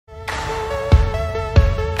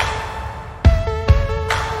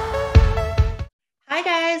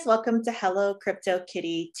guys, welcome to Hello Crypto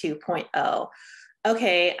Kitty 2.0.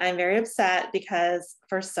 Okay, I'm very upset because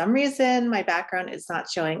for some reason my background is not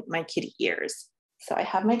showing my kitty ears. So I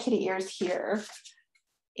have my kitty ears here,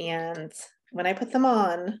 and when I put them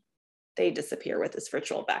on, they disappear with this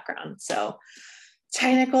virtual background. So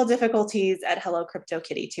technical difficulties at Hello Crypto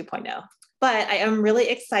Kitty 2.0. But I am really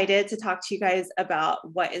excited to talk to you guys about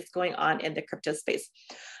what is going on in the crypto space.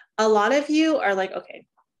 A lot of you are like, okay,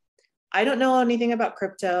 I don't know anything about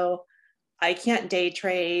crypto. I can't day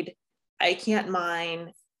trade. I can't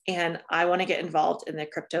mine. And I want to get involved in the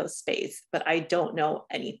crypto space, but I don't know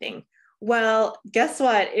anything. Well, guess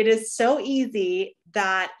what? It is so easy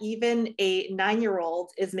that even a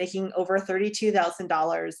 9-year-old is making over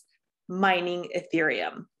 $32,000 mining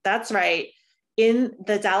Ethereum. That's right. In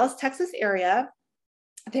the Dallas, Texas area,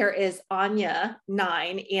 there is Anya,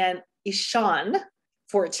 9, and Ishan,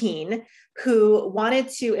 14, who wanted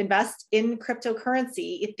to invest in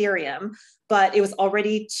cryptocurrency, Ethereum, but it was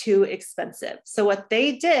already too expensive. So what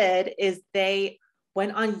they did is they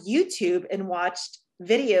went on YouTube and watched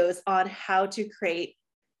videos on how to create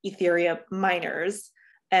Ethereum miners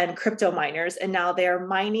and crypto miners. And now they're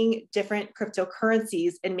mining different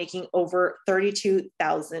cryptocurrencies and making over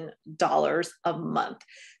 $32,000 a month.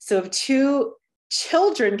 So if 2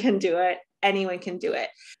 children can do it, anyone can do it.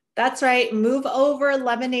 That's right. Move over,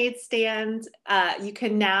 lemonade stand. You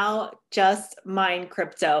can now just mine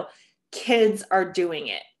crypto. Kids are doing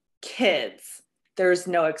it. Kids. There's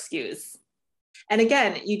no excuse. And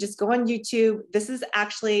again, you just go on YouTube. This is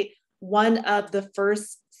actually one of the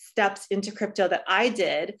first steps into crypto that I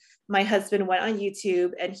did. My husband went on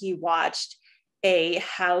YouTube and he watched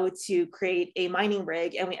how to create a mining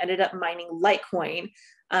rig, and we ended up mining Litecoin.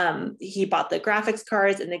 He bought the graphics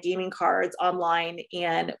cards and the gaming cards online,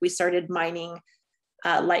 and we started mining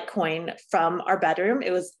Litecoin from our bedroom. It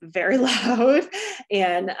was very loud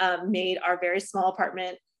and made our very small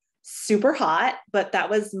apartment super hot, but that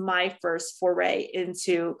was my first foray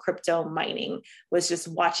into crypto mining, was just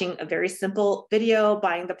watching a very simple video,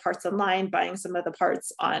 buying the parts online, buying some of the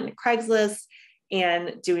parts on Craigslist,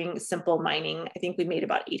 and doing simple mining. I think we made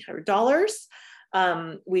about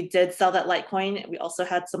 $800. We did sell that Litecoin. We also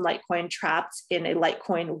had some Litecoin trapped in a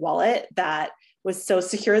Litecoin wallet that was so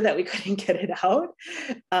secure that we couldn't get it out.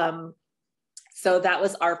 So that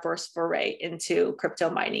was our first foray into crypto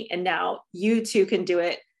mining. And now you too can do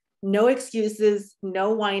it. No excuses,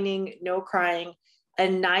 no whining, no crying. A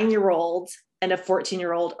 9-year-old and a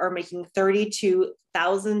 14-year-old are making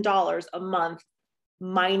 $32,000 a month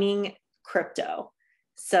mining crypto.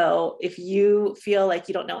 So if you feel like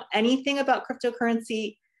you don't know anything about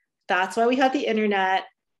cryptocurrency, that's why we have the internet.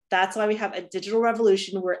 That's why we have a digital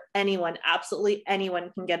revolution where anyone, absolutely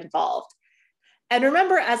anyone, can get involved. And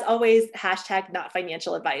remember, as always, hashtag not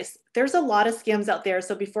financial advice. There's a lot of scams out there.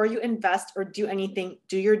 So before you invest or do anything,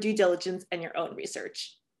 do your due diligence and your own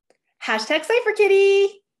research. Hashtag CipherKitty.